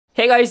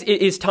Hey guys,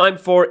 it is time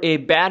for a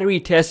battery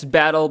test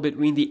battle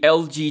between the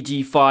LG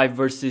G5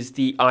 versus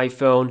the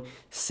iPhone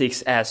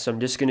 6s. So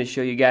I'm just going to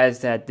show you guys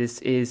that this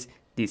is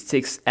the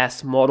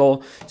 6s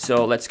model.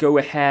 So let's go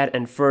ahead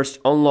and first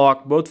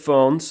unlock both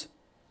phones.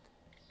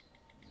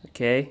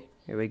 Okay,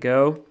 here we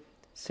go.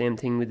 Same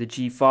thing with the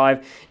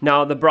G5.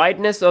 Now the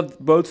brightness of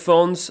both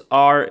phones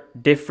are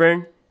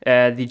different.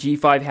 The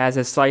G5 has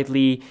a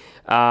slightly,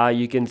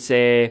 you can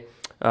say,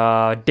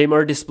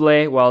 dimmer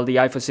display, while the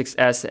iPhone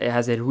 6s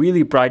has a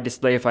really bright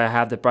display if I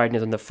have the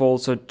brightness on the full.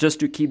 So just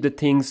to keep the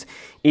things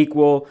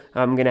equal,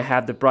 I'm gonna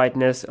have the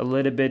brightness a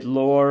little bit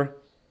lower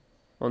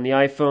on the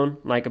iPhone,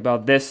 like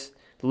about this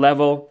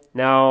level.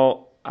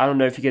 Now I don't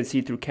know if you can see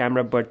through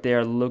camera, but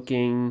they're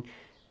looking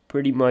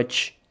pretty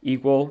much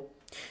equal.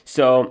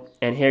 So,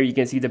 and here you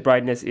can see the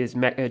brightness is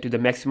to the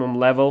maximum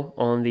level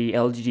on the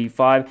LG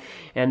G5,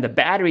 and the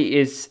battery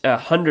is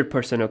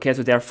 100%. Okay,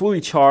 so they are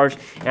fully charged.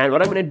 And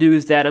what I'm gonna do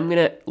is that I'm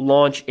gonna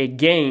launch a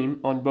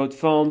game on both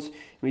phones,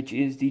 which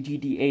is the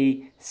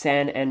GTA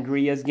San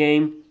Andreas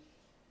game.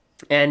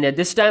 And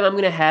this time I'm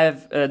gonna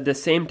have the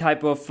same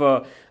type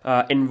of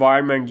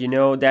environment. You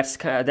know, that's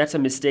a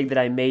mistake that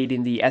I made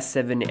in the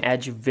S7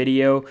 Edge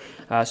video,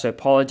 so I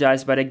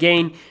apologize. But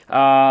again,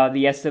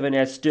 the S7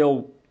 Edge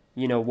still,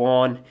 you know,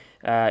 won,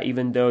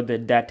 even though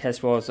that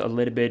test was a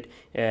little bit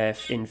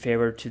in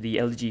favor to the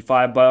LG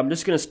G5. But I'm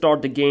just gonna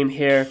start the game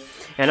here,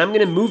 and I'm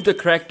gonna move the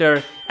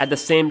corrector at the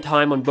same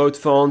time on both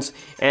phones,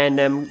 and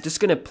I'm just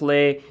gonna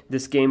play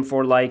this game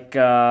for like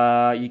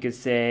you could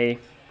say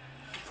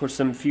for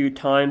some few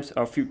times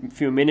or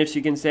few minutes,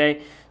 you can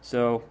say.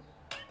 So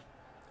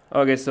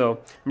okay, so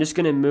I'm just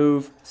gonna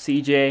move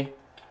CJ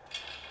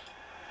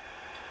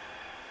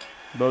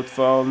both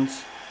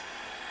phones.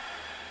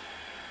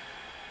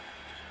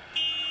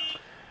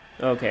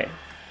 Okay,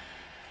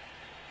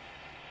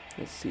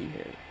 let's see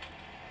here.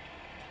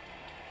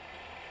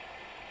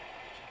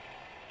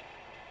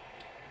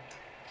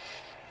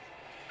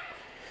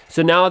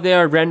 So now they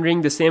are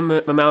rendering the same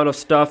amount of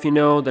stuff, you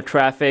know, the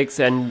traffics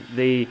and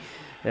the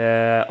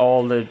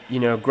all the, you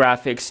know,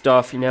 graphic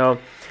stuff, you know.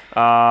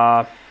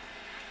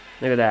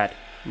 Look at that.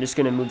 I'm just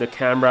gonna move the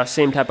camera,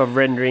 same type of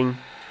rendering.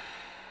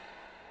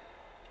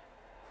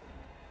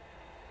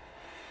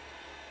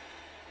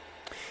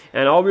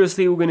 And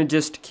obviously we're gonna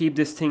just keep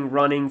this thing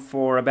running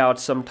for about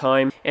some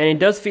time. And it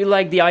does feel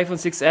like the iPhone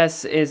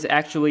 6s is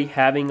actually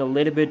having a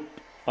little bit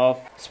of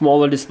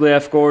smaller display,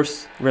 of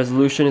course.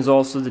 Resolution is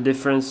also the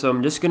difference. So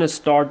I'm just gonna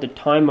start the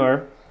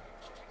timer,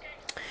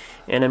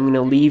 and I'm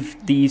gonna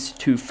leave these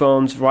two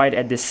phones right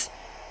at this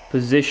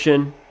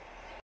position.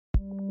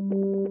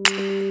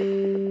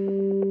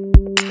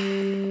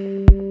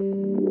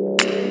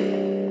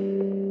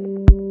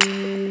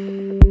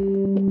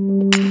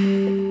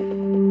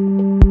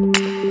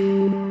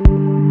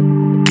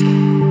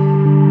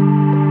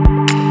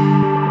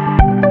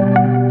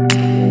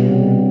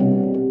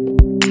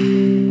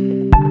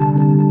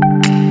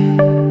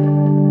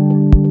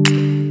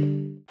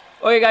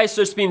 Okay guys,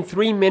 so it's been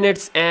 3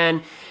 minutes,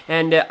 and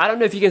I don't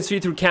know if you can see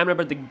through camera,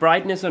 but the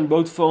brightness on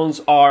both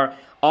phones are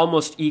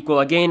almost equal.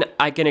 Again,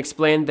 I can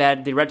explain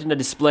that the Retina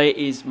display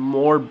is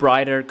more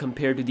brighter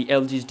compared to the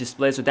LG's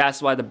display, so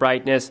that's why the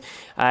brightness,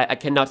 I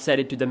cannot set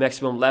it to the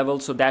maximum level.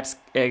 So that's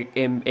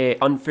a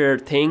unfair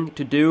thing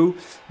to do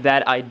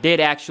that I did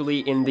actually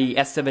in the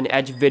S7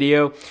 Edge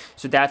video.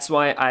 So that's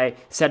why I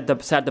set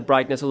the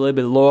brightness a little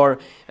bit lower,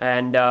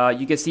 and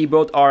you can see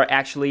both are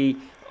actually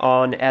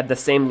at the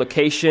same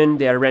location.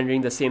 They are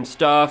rendering the same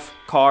stuff,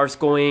 cars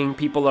going,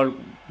 people are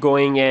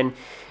going, and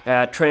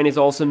train is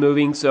also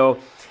moving. So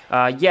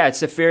yeah,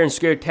 it's a fair and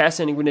square test,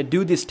 and I'm going to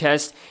do this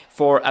test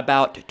for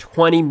about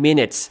 20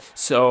 minutes.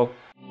 So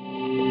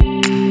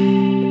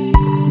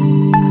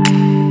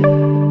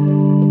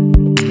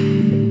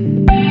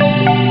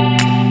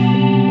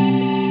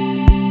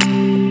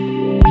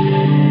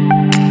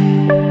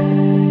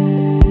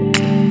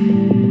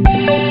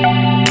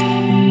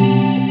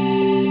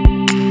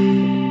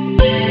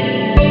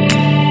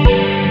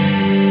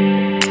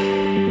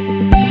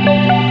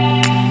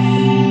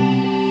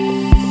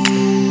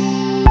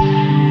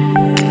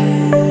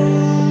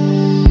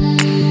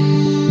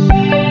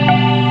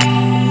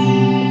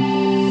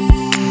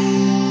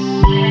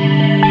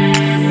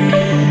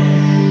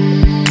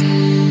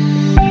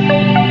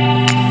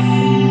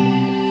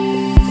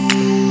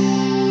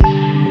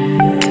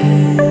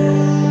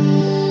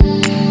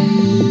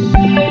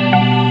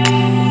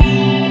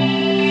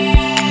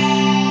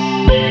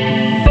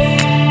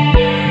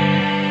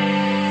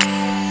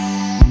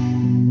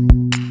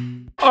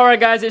alright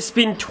guys, it's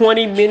been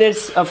 20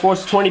 minutes, of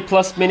course 20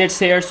 plus minutes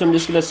here, so I'm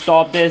just gonna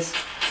stop this,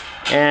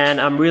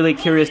 and I'm really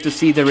curious to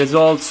see the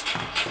results.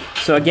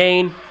 So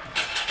again,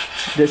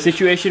 the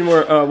situation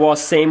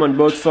was same on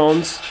both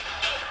phones,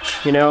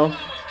 you know,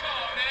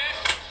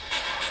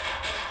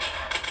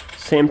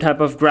 same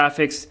type of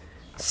graphics,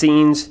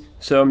 scenes.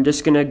 So I'm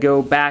just gonna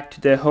go back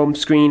to the home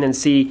screen and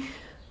see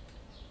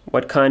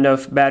what kind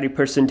of battery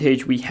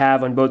percentage we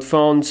have on both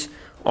phones.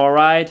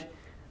 Alright,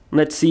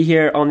 let's see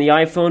here. On the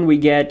iPhone we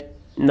get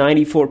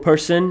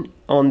 94%,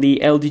 on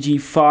the LG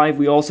G5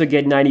 we also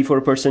get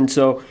 94%.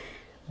 So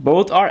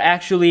both are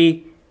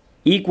actually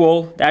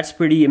equal. That's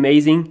pretty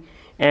amazing,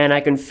 and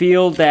I can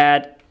feel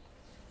that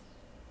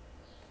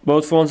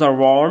both phones are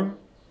warm,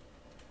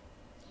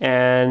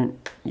 and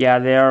yeah,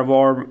 they are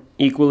warm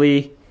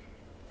equally.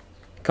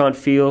 Can't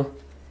feel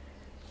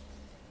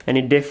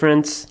any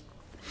difference.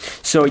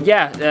 So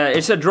yeah,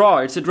 it's a draw.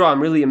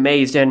 I'm really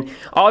amazed, and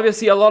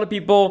obviously a lot of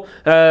people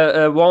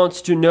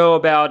wants to know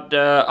about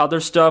other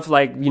stuff,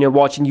 like, you know,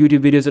 watching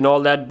YouTube videos and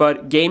all that,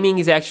 but gaming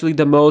is actually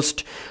the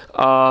most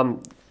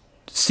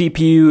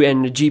CPU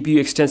and GPU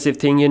extensive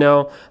thing, you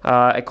know.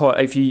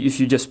 If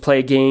you just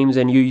play games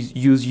and you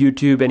use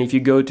YouTube, and if you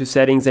go to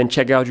settings and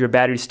check out your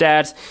battery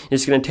stats,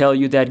 it's going to tell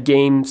you that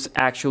games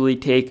actually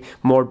take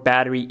more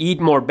battery,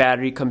 eat more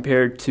battery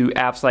compared to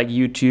apps like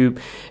YouTube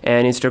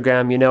and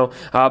Instagram, you know.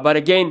 But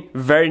again,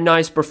 very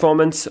nice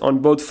performance on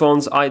both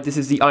phones. This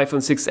is the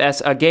iPhone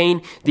 6s.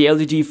 Again, the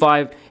LG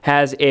G5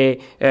 has a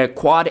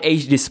Quad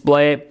H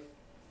display,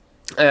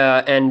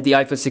 and the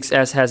iPhone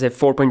 6s has a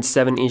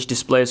 4.7 inch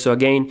display. So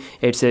again,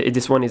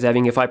 this one is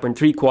having a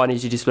 5.3 quad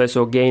inch display,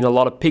 so again a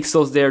lot of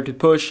pixels there to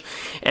push.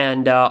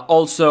 And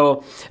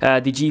also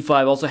the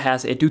G5 also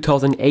has a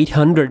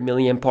 2800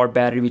 milliamp hour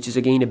battery, which is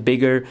again a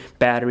bigger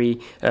battery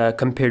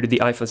compared to the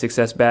iPhone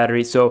 6s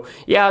battery. So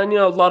yeah, you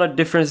know, a lot of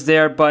difference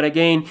there, but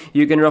again,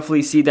 you can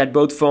roughly see that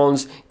both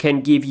phones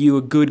can give you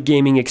a good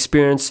gaming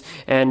experience,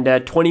 and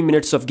 20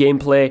 minutes of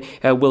gameplay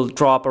will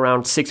drop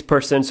around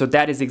 6%. So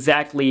that is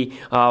exactly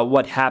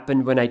what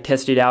happened when I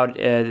tested out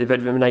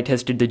when I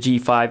tested the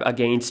G5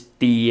 against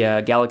the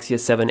Galaxy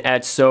S7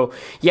 Edge. So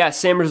yeah,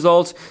 same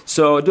results.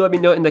 So do let me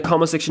know in the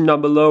comment section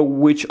down below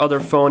which other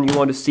phone you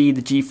want to see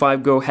the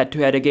G5 go head to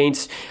head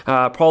against.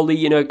 Probably,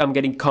 you know, I'm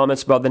getting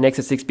comments about the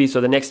Nexus 6P,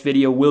 so the next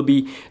video will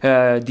be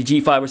the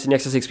G5 versus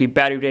Nexus 6P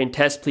battery drain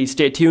test. Please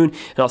stay tuned,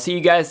 and I'll see you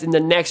guys in the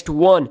next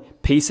one.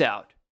 Peace out.